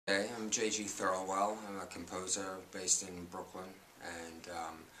Hey, I'm J.G. Thirlwell. I'm a composer based in Brooklyn, and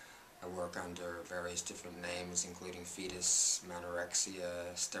I work under various different names, including Fetus,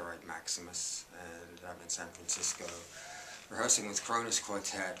 Manorexia, Steroid Maximus, and I'm in San Francisco rehearsing with Kronos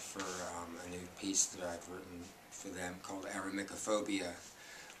Quartet for a new piece that I've written for them called Eremikophobia,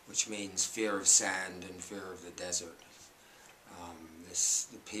 which means fear of sand and fear of the desert.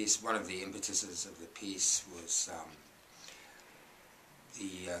 The piece, one of the impetuses of the piece was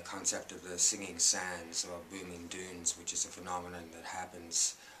the concept of the singing sands or booming dunes, which is a phenomenon that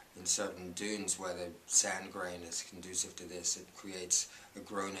happens in certain dunes where the sand grain is conducive to this. It creates a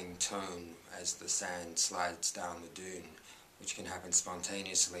groaning tone as the sand slides down the dune, which can happen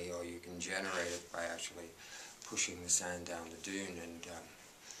spontaneously, or you can generate it by actually pushing the sand down the dune. And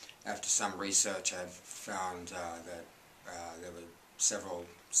after some research, I've found that there were several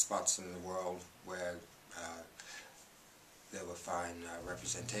spots in the world where there were fine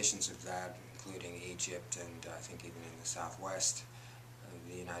representations of that, including Egypt and I think even in the southwest of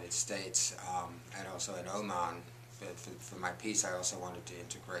the United States, and also in Oman. But for my piece, I also wanted to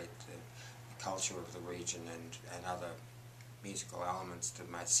integrate the culture of the region and other musical elements that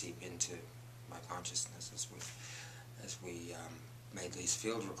might seep into my consciousness as we made these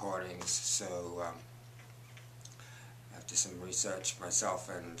field recordings. So after some research, myself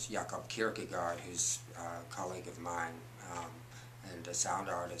and Jakob Kierkegaard, who's a colleague of mine and a sound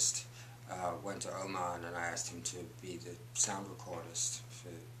artist, went to Oman, and I asked him to be the sound recordist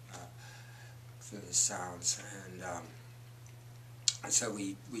for the sounds. And so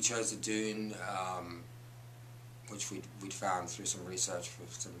we chose a dune, which we'd found through some research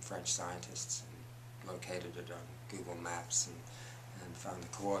with some French scientists, and located it on Google Maps and found the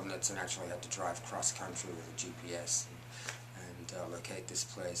coordinates, and actually had to drive cross-country with a GPS and locate this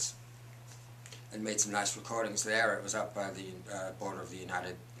place, and made some nice recordings there. It was up by the border of the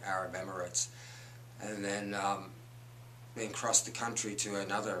United Arab Emirates, and then crossed the country to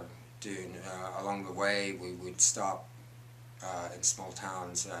another dune. Along the way we would stop in small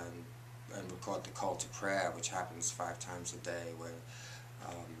towns and record the call to prayer, which happens 5 times a day, where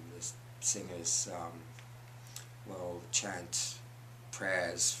the singers will chant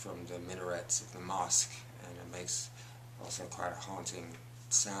prayers from the minarets of the mosque, and it makes also quite a haunting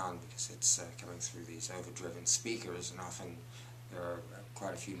sound because it's coming through these overdriven speakers, and often there are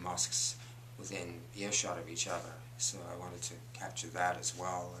quite a few mosques within earshot of each other. So I wanted to capture that as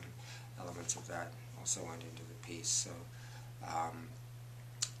well, and elements of that also went into the piece.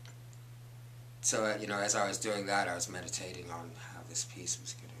 So you know, as I was doing that, I was meditating on how this piece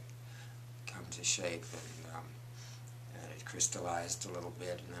was going to come to shape, and it crystallized a little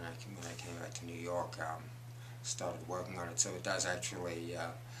bit, and then when I came back to New York, started working on it. So it does actually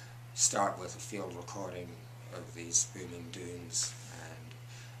start with a field recording of these booming dunes,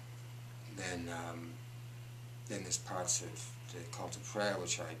 and then there's parts of the call to prayer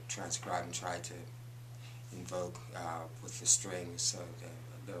which I transcribed and tried to invoke with the strings, so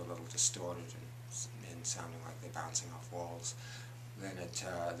they're a little distorted and sounding like they're bouncing off walls. Then it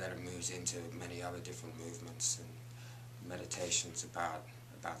moves into many other different movements and meditations about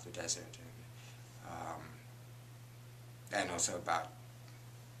the desert, and also about,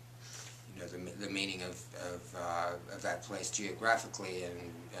 you know, the meaning of that place geographically,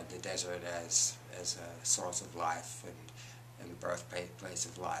 and the desert as a source of life and the birthplace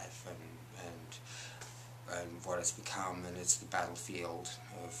of life, and what it's become, and it's the battlefield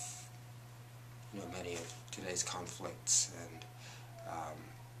of, you know, many of today's conflicts, and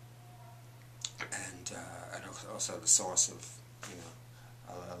also the source of, you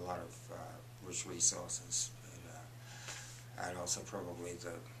know, a lot of rich resources, and also probably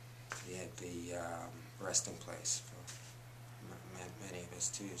the resting place for many of us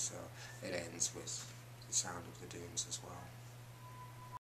too. So it ends with the sound of the dunes as well.